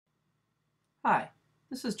Hi,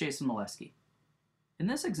 this is Jason Molesky. In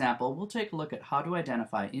this example, we'll take a look at how to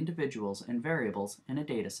identify individuals and variables in a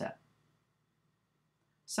data set.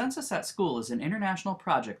 Census at School is an international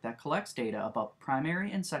project that collects data about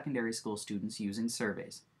primary and secondary school students using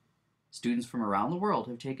surveys. Students from around the world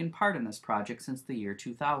have taken part in this project since the year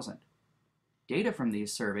 2000. Data from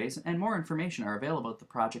these surveys and more information are available at the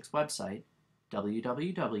project's website,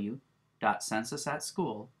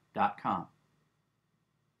 www.censusatschool.com.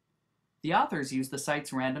 The authors used the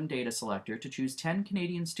site's random data selector to choose 10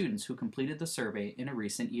 Canadian students who completed the survey in a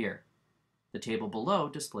recent year. The table below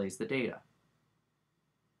displays the data.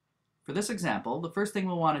 For this example, the first thing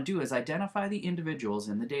we'll want to do is identify the individuals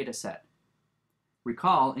in the data set.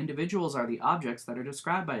 Recall, individuals are the objects that are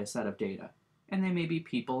described by a set of data, and they may be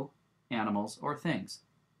people, animals, or things.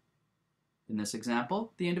 In this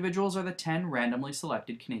example, the individuals are the 10 randomly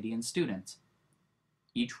selected Canadian students.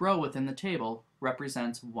 Each row within the table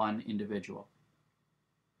represents one individual.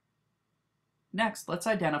 Next, let's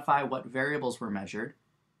identify what variables were measured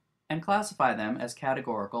and classify them as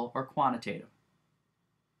categorical or quantitative.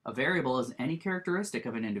 A variable is any characteristic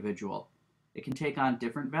of an individual. It can take on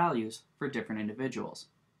different values for different individuals.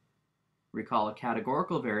 Recall, a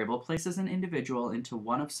categorical variable places an individual into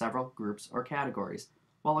one of several groups or categories,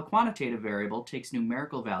 while a quantitative variable takes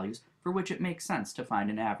numerical values for which it makes sense to find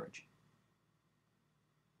an average.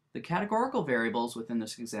 The categorical variables within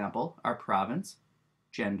this example are province,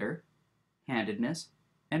 gender, handedness,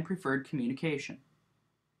 and preferred communication.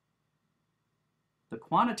 The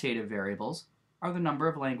quantitative variables are the number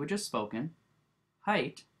of languages spoken,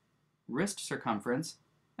 height, wrist circumference,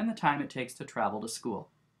 and the time it takes to travel to school.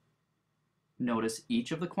 Notice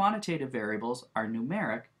each of the quantitative variables are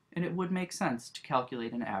numeric, and it would make sense to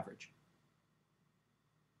calculate an average.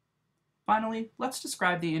 Finally, let's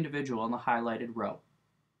describe the individual in the highlighted row.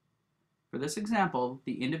 For this example,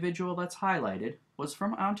 the individual that's highlighted was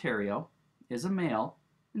from Ontario, is a male,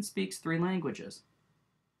 and speaks 3 languages.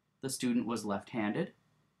 The student was left-handed,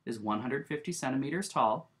 is 150 centimeters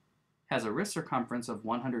tall, has a wrist circumference of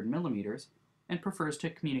 100 millimeters, and prefers to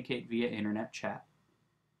communicate via internet chat.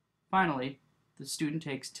 Finally, the student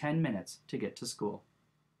takes 10 minutes to get to school.